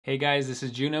Hey guys, this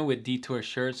is Juno with Detour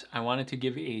Shirts. I wanted to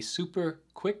give a super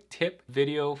quick tip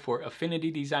video for Affinity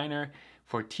Designer,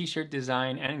 for t-shirt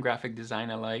design and graphic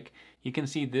design alike. You can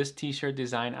see this t-shirt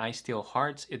design, I Steal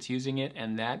Hearts, it's using it,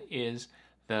 and that is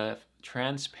the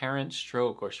transparent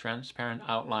stroke or transparent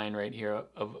outline right here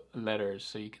of letters.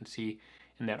 So you can see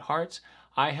in that hearts.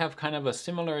 I have kind of a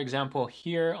similar example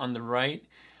here on the right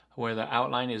where the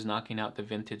outline is knocking out the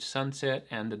vintage sunset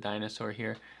and the dinosaur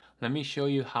here. Let me show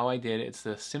you how I did it. It's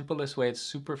the simplest way. It's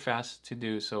super fast to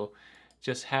do. So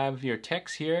just have your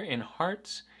text here in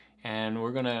hearts, and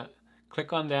we're gonna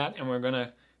click on that, and we're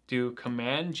gonna do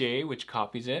Command J, which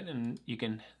copies it, and you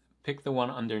can pick the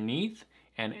one underneath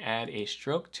and add a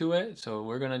stroke to it. So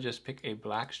we're gonna just pick a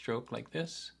black stroke like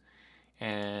this,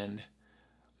 and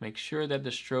make sure that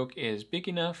the stroke is big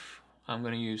enough. I'm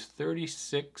gonna use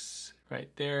 36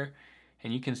 right there.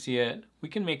 And you can see it. We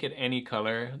can make it any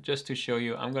color. Just to show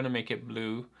you, I'm gonna make it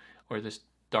blue, or this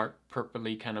dark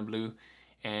purpley kind of blue.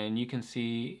 And you can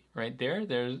see right there,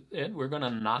 there's it. We're gonna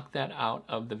knock that out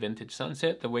of the vintage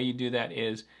sunset. The way you do that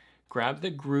is grab the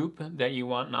group that you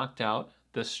want knocked out.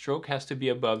 The stroke has to be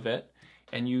above it,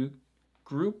 and you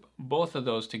group both of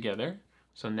those together.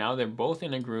 So now they're both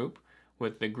in a group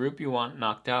with the group you want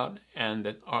knocked out and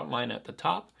the outline at the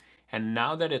top. And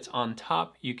now that it's on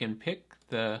top, you can pick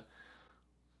the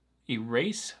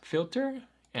erase filter,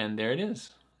 and there it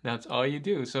is. That's all you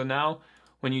do. So now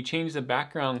when you change the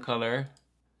background color,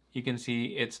 you can see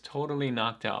it's totally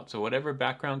knocked out. So whatever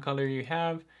background color you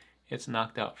have, it's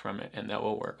knocked out from it, and that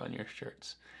will work on your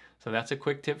shirts. So that's a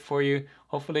quick tip for you.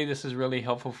 Hopefully this is really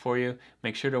helpful for you.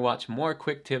 Make sure to watch more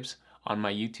quick tips on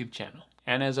my YouTube channel.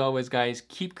 And as always guys,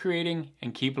 keep creating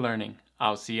and keep learning.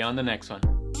 I'll see you on the next one.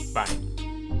 Bye.